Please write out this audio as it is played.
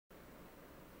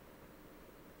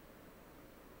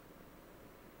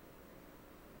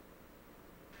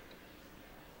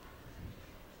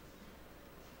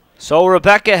So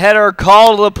Rebecca had her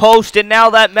call to the post, and now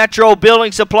that Metro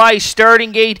Building Supply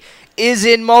starting gate is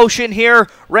in motion here.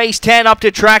 Race 10 up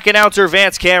to track announcer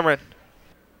Vance Cameron.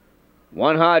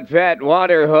 One hot vet,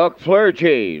 Water Hook,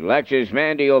 Flurgy, Lexus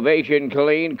Mandy, Ovation,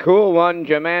 Colleen, Cool One,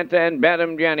 Jamantha, and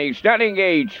Bedham Jenny. Starting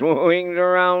gate swings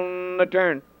around the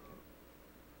turn.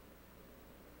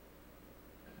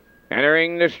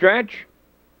 Entering the stretch.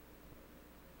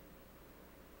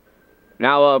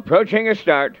 Now approaching a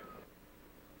start.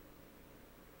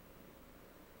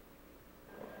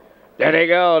 There they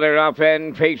go. They're off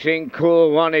and facing.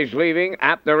 Cool One is leaving.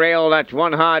 At the rail, that's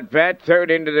One Hot Vet. Third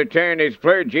into the turn is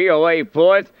Flurgy. Away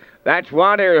fourth. That's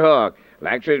Water Hook.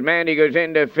 Lexus Mandy goes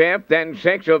into fifth. Then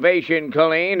sixth, Ovation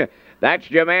Colleen. That's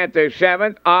Jamantha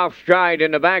seventh. Off stride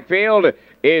in the backfield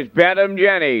is Bedham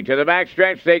Jenny. To the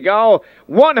backstretch they go.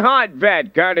 One Hot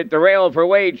Vet guarded the rail for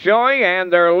Wade Soy,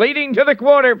 and they're leading to the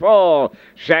quarter pole.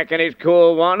 Second is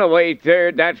Cool One. Away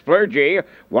third, that's Flurgy.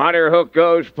 Water Hook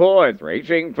goes fourth.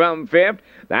 Racing from fifth,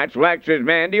 that's Lexus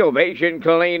Mandy. Ovation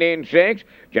Colleen in sixth.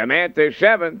 Jamantha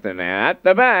seventh. And at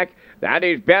the back, that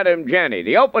is Bedham Jenny.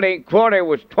 The opening quarter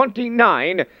was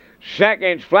 29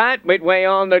 seconds flat, midway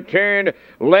on the turn,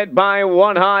 led by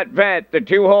One Hot Vet. The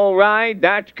two-hole ride,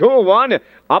 that's Cool One,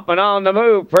 up and on the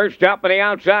move. First up on the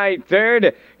outside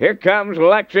third, here comes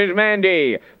Lexus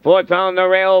Mandy. Fourth on the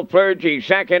rail, Flurgy.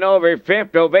 Second over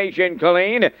fifth, Ovation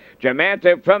Colleen.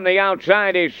 Jamantha from the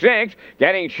outside is sixth.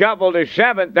 Getting shoveled to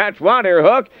seventh, that's Water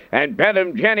Hook. And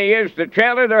Bedham Jenny is the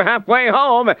trailer. They're halfway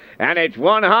home, and it's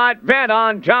One Hot Vet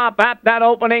on top at that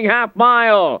opening half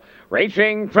mile.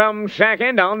 Racing from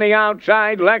second on the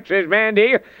outside, Lexus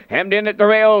Mandy. Hemmed in at the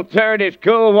rail, third is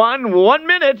Cool One. 1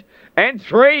 minute and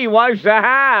 3 was the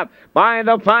half. By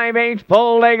the 5/8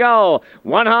 pole they go.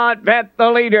 One Hot Vet the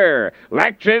leader.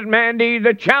 Lexus Mandy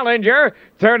the challenger.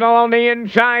 Third along the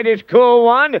inside is Cool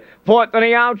One. Fourth on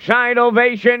the outside,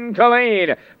 Ovation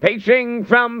Colleen. Pacing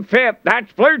from fifth,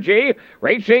 that's Flurgy.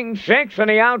 Racing sixth on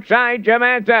the outside,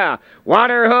 Jamantha.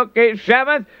 Water Hook is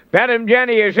seventh. Bedham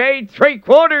Jenny is eighth.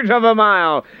 3/4 of a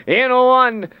mile in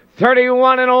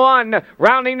 1:31 and 1,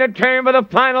 rounding the turn for the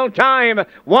final time.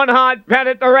 One Hot Vet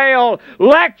at the rail.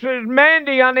 Lexus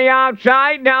Mandy on the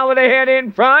outside, now with a head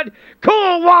in front.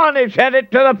 Cool One is headed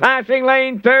to the passing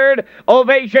lane third.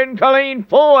 Ovation Colleen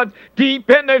fourth. Deep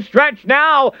in the stretch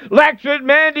now. Lexus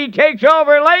Mandy takes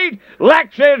over late.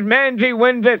 Lexus Mandy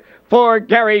wins it for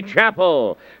Gary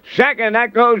Chappell. Second,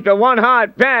 that goes to One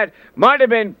Hot Vet. Might have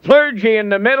been Flurgy in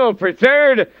the middle for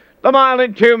third. The mile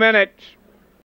in 2 minutes.